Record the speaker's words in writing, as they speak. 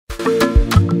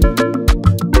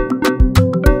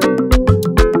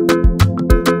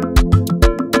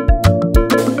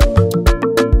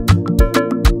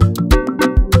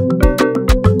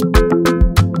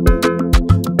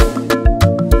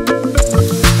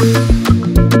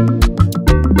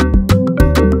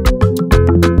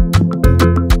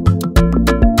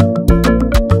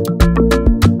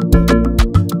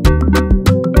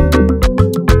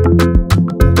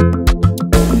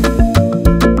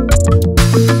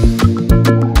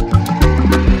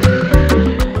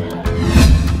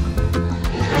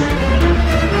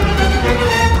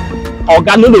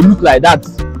Oga, no, look like that.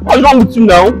 What's wrong with you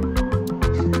now?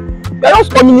 You're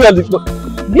just coming here.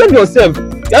 Behave yourself.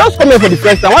 You're just coming here for the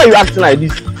first time. Why are you acting like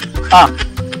this?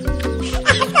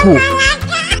 Cool.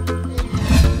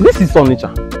 This is Onitsha.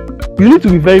 You need to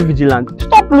be very vigilant.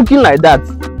 Stop looking like that.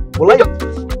 Well,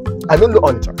 I don't know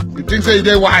Onitsha. You think so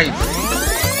you're wise?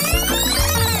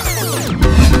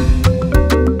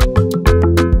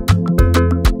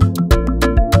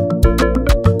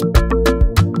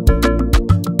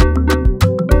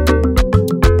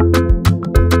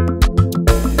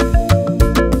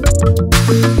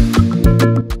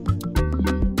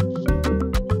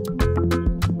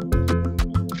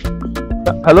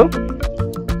 Hello?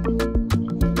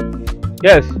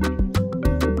 Yes.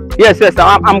 Yes.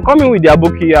 I'm coming with the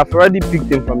Aboki. I've already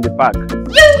picked him from the park.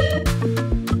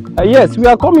 Yes, we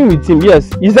are coming with him. Yes,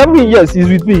 he's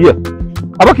with me here.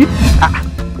 Aboki.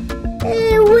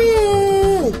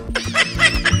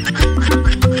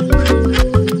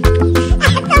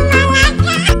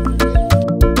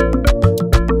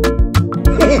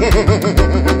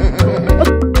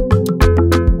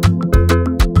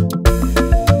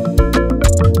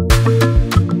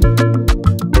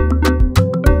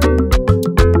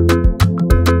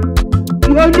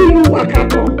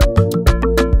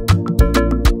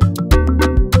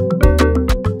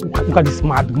 Look at this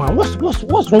mad man. What's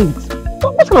wrong with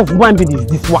what kind of woman being is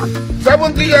this one?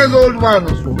 70 years old man.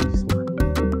 What's wrong with this man?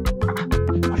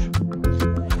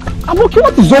 Aboki,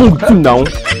 what is wrong with you now?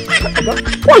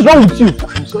 What's wrong with you?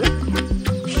 I'm sorry.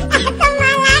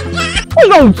 What's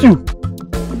wrong with you?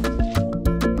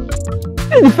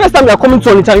 This is the first time you are coming to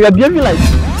Onitsha and you are behaving like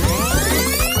this.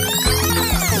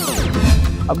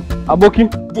 Aboki,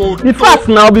 be fast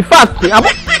now, be fast.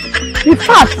 Be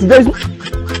fast. There is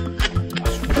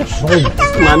what's wrong with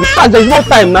this man? Be fast. There is no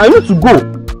time now. You need to go.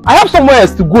 I have somewhere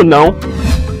else to go now.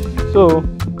 So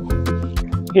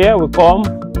here we come.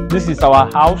 This is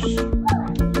our house.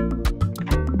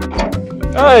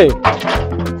 Hey,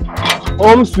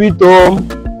 home sweet home.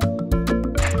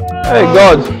 Hey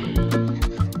God.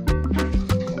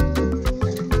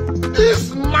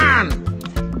 This man.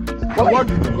 What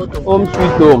did you go to? Home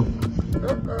sweet home.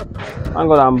 Thank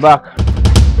God I'm back.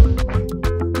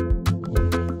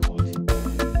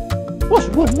 What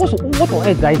on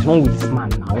earth is wrong with this man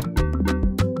now?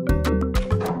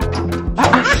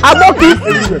 Aboki!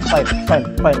 Everywhere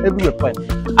fine. Everywhere fine.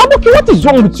 Aboki, what is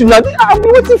wrong with you now? I've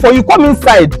been waiting for you. Come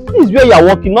inside. This is where you are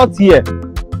working, not here.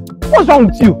 What's wrong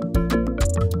with you?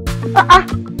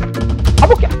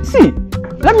 Aboki, see.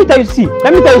 Let me tell you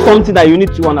something that you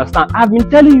need to understand. I've been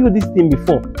telling you this thing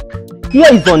before. Here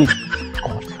is on it.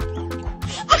 God.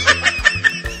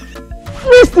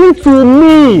 Listen to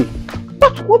me.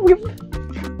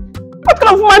 What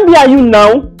kind of man be are you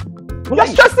now? You're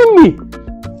stressing me.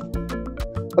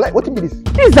 Like, what is this?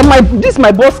 This is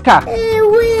my boss car.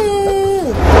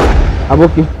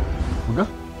 Aboki. Okay.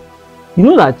 You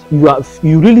know that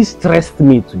you really stressed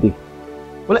me today.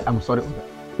 Well, I'm sorry.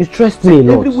 You stressed me a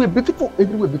lot. Everywhere beautiful.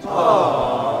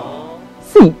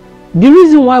 See, the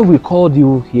reason why we called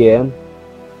you here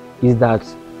is that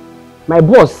my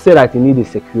boss said that he needs a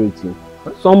security.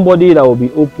 Somebody that will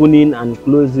be opening and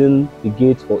closing the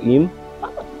gate for him.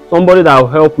 Somebody that will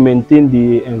help maintain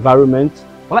the environment.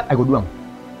 Well, I go do them.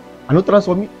 I know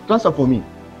transfer for me.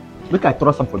 Look, I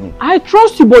trust them for me. I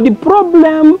trust you, but the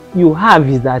problem you have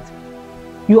is that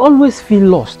you always feel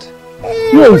lost.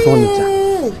 Here is Onitsha.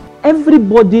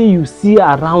 Everybody you see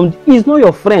around is not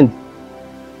your friend.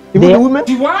 Even the women?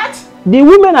 The what? The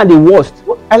women are the worst.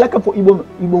 I like her for Igbo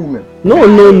women. No.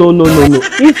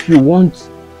 If you want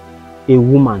a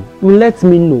woman, you let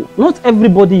me know. Not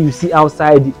everybody you see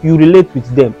outside, you relate with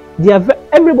them. They are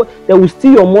everybody. They will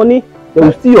steal your money. They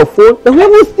will steal your phone. They will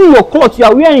even steal your clothes you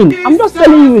are wearing. I'm just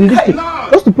telling you in this thing,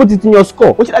 just to put it in your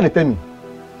score. What should I tell me?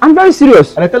 I'm very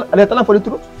serious. And I tell her for the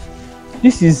truth.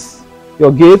 This is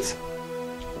your gate.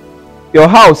 Your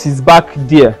house is back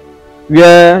there,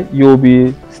 where you'll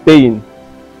be staying.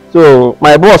 So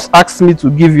my boss asked me to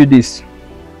give you this,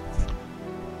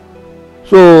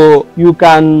 so you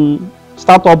can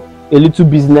start up a little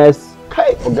business,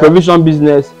 provision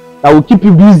business that will keep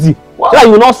you busy. Wow. So that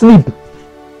you will not sleep.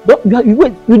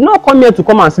 You do not come here to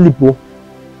come and sleep. Oh.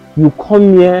 You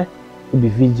come here to be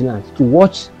vigilant, to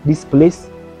watch this place.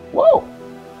 Wow.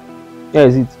 Here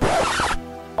is it.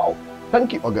 Wow.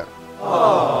 Thank you, Oga.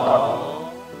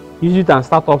 Use it and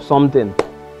start up something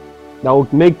that will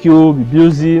make you be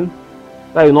busy,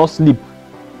 that you not sleep.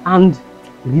 And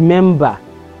remember,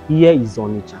 here is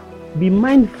Onitsha. Be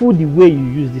mindful the way you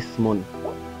use this money.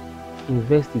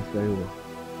 Invest it very well.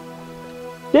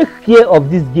 Take care of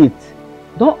this gate.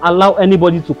 Don't allow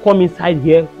anybody to come inside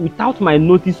here without my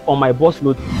notice or my boss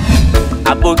notice.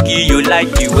 Aboki, you like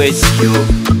the waste, yo.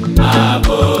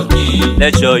 Aboki,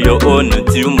 let show your own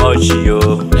too much, yo.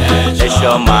 Let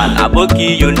show man.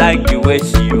 Aboki, you like the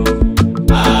waste, yo.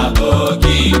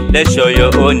 Aboki, let show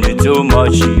your own too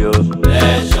much, yo.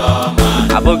 Let show man.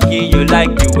 Aboki, you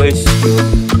like the waste, yo.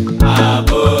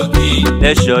 Aboki,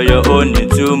 let show your own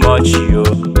too much, yo.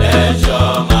 Let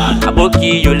show man.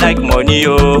 Aboki, you like money,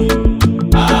 yo.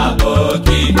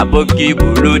 Aboki,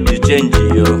 buru the change,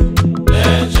 yo.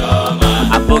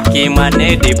 Aboki, man,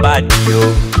 the bad,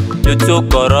 yo. You too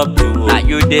corrupt, yo. Now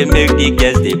you they make the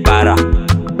guests the para.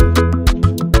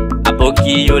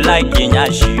 Aboki, you like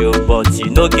inyashi, yo. But you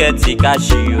no get the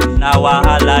cash, yo. Now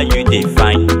wahala you they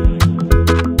find.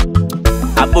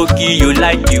 Aboki, you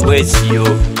like the waste, yo.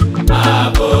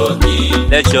 Aboki,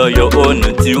 let show your own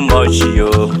too much, yo.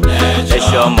 Let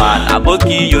show man.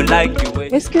 Aboki, you like the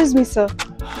waste. Excuse me, sir.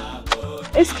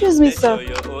 Excuse me, sir.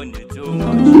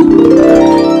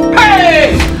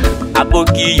 Hey!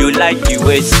 Aboki, you like the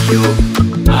waste, yo.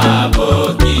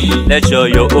 Aboki, let show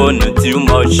your own too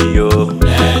much, yo.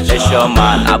 Let show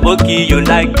man. Aboki, you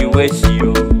like the waste,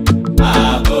 yo.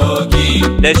 Aboki,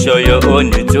 let show your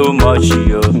own too much,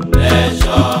 yo. Let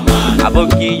show man.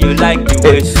 Aboki, you like the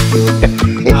waste, yo.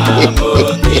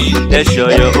 Aboki, let show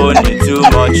your own too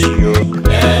much, yo.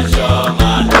 Let show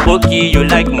man. Aboki, you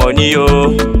like money, yo.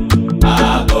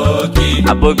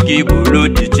 Aboki, buru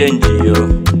the change, yo.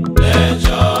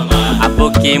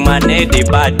 Aboki, man, the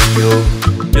bad, yo.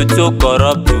 You too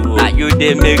corrupt, yo. Now you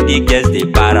they make the guests the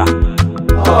para.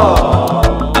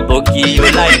 Aboki, you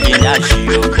like inyashi,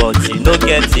 yo. But you no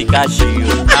get the cash, yo.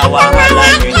 Now wahala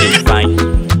you they find.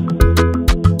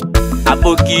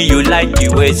 Aboki, you like the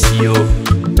waste, yo.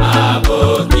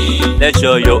 Aboki, let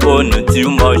show your own too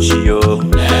much, yo.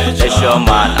 Let show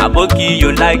man. Aboki,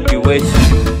 you like the waste,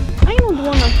 yo.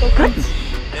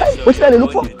 What should I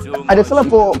look for? Are they selling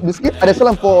for biscuit? Are they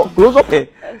selling for close-up?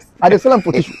 Are they selling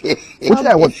for tissue? What should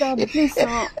I want? Sir, please,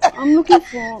 I'm looking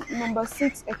for number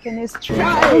 6 Ekene Street.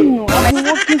 I don't know. I've been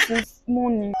working since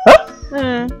morning.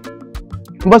 Huh?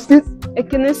 Number 6?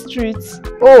 Ekene Street.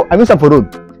 Oh, I mean some for road.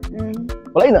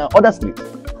 Well, in other street.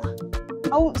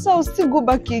 I'll still go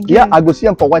back again. Yeah, I go see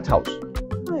him for White House.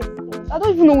 I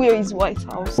don't even know where is White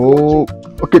House. Oh,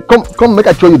 okay. Come, make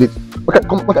I show you this. Okay,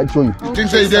 come, make I show you. You think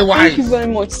so? They're wise. Thank you very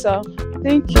much, sir.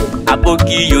 Thank you.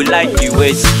 Aboki, you like the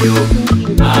waste, yo.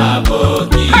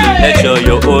 Aboki, let show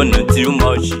your own too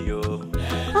much, yo.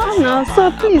 Anna, sir,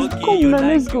 please come now.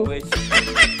 Let's go.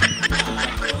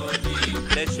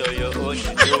 Let show your own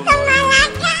too much.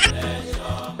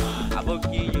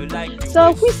 Aboki, you like the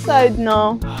Sir, which side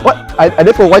now? What? I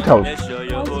there for White House. let show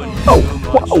your own Oh,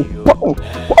 wow.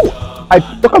 I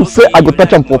talk him say I go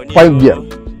touch him for 5 years.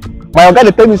 My guy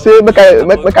they tell me say make I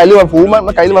leave him for woman,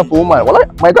 make I leave him for woman. Well,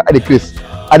 my God, I the Chris.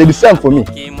 I the same for me.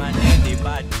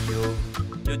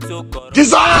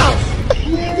 Jesus!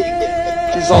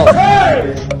 Jesus!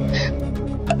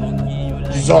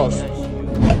 Jesus!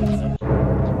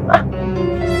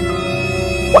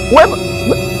 Where?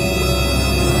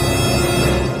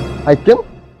 I came.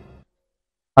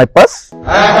 I pass.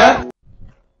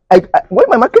 Where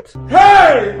my market?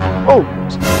 Hey! Oh.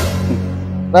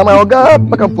 Now my Oga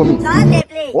pack up for me.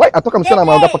 Why? I talk him say now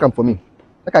my Oga pack up for me.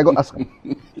 Like I go ask him.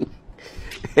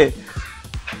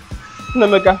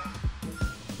 Nemeka.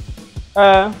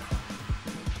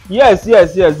 Yes.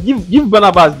 Give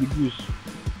Barnabas the goose.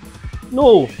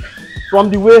 No, from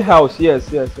the warehouse. Yes.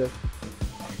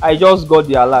 I just got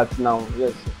the alert now.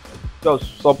 Yes.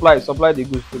 Just supply the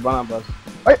goods to Barnabas.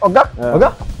 Hey, Oga.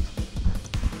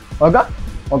 What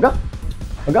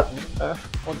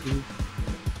is it?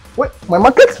 Wait, my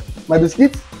market, my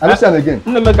biscuit. I don't see him again.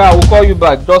 Nemeka, I will call you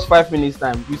back just 5 minutes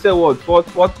time. You say what?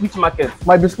 Which market?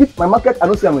 My biscuit, my market. I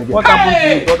don't see him again. What happened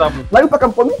to you? What happened? Now you pack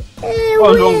him for me.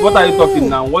 What's wrong? What are you talking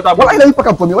now? What happened? Why are you pack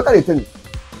him for me? What are they telling?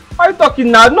 Why are you talking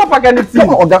now? I did not pack anything. Come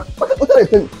on, Oga. What are they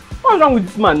telling? What's wrong with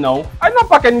this man now? I did not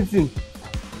pack anything.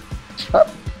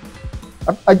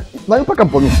 Now you pack him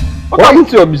for me. What happened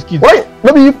to your biscuit? Why?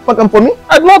 Maybe you pack him for me?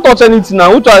 I did not touch anything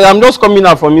now. I'm just coming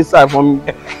out from inside. I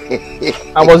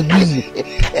was busy.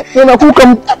 So now who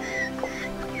come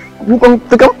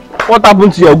take him? What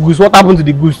happened to your goose? What happened to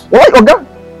the goose? Why, Oga?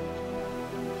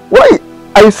 Why?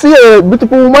 I see a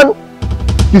beautiful woman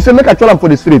He said make I tell him for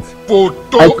the street.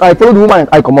 Photo. I told the woman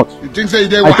I come out. You think say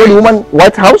they I told the woman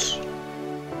White House.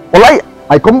 Well,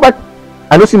 I come back.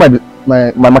 I don't see my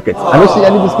market. I don't see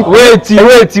any biscuit. Wait.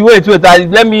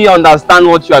 Let me understand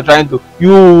what you are trying to.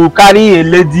 You carry a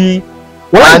lady,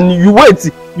 What? and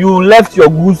you left your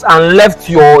goods and left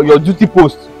your duty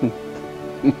post.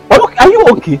 Are you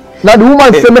okay? Now the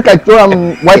woman said make I tell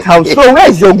him White House. So where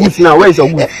is your goods now? Where is your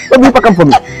goods? Let me pack them for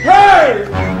me.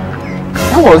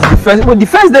 That was the first. Well, the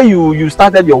first day you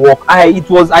started your work, it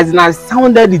was as in I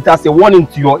sounded it as a warning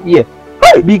to your ear.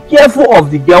 Hey, be careful of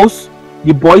the girls,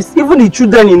 the boys, even the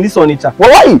children in this Onitsha. Well,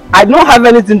 why? I don't have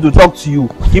anything to talk to you.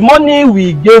 The money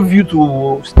we gave you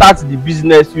to start the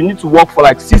business, you need to work for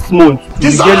like 6 months to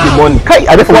get the money. Hey,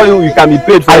 I Before you can be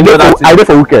paid for I did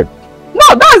for weekend.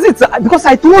 No, that's it. Because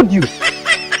I told you.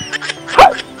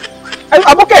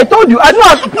 I'm okay. I told you. I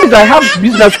know. Please, I have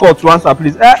business call to answer.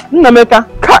 Please, Nameka.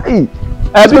 Kai.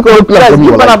 Because yes,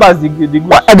 give Barnabas the good.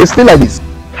 Why are they still like this?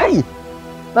 Hey,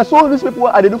 that's all these people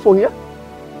are they do for here?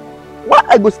 Why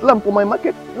I go slam for my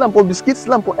market, slam for biscuits,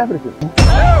 slam for everything?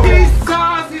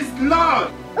 Jesus is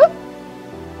Lord.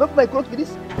 Not my clothes with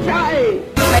this.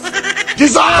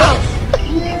 Jesus.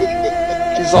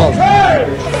 Jesus.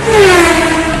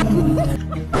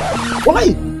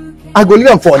 Why? I go leave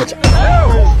them for Onitsha.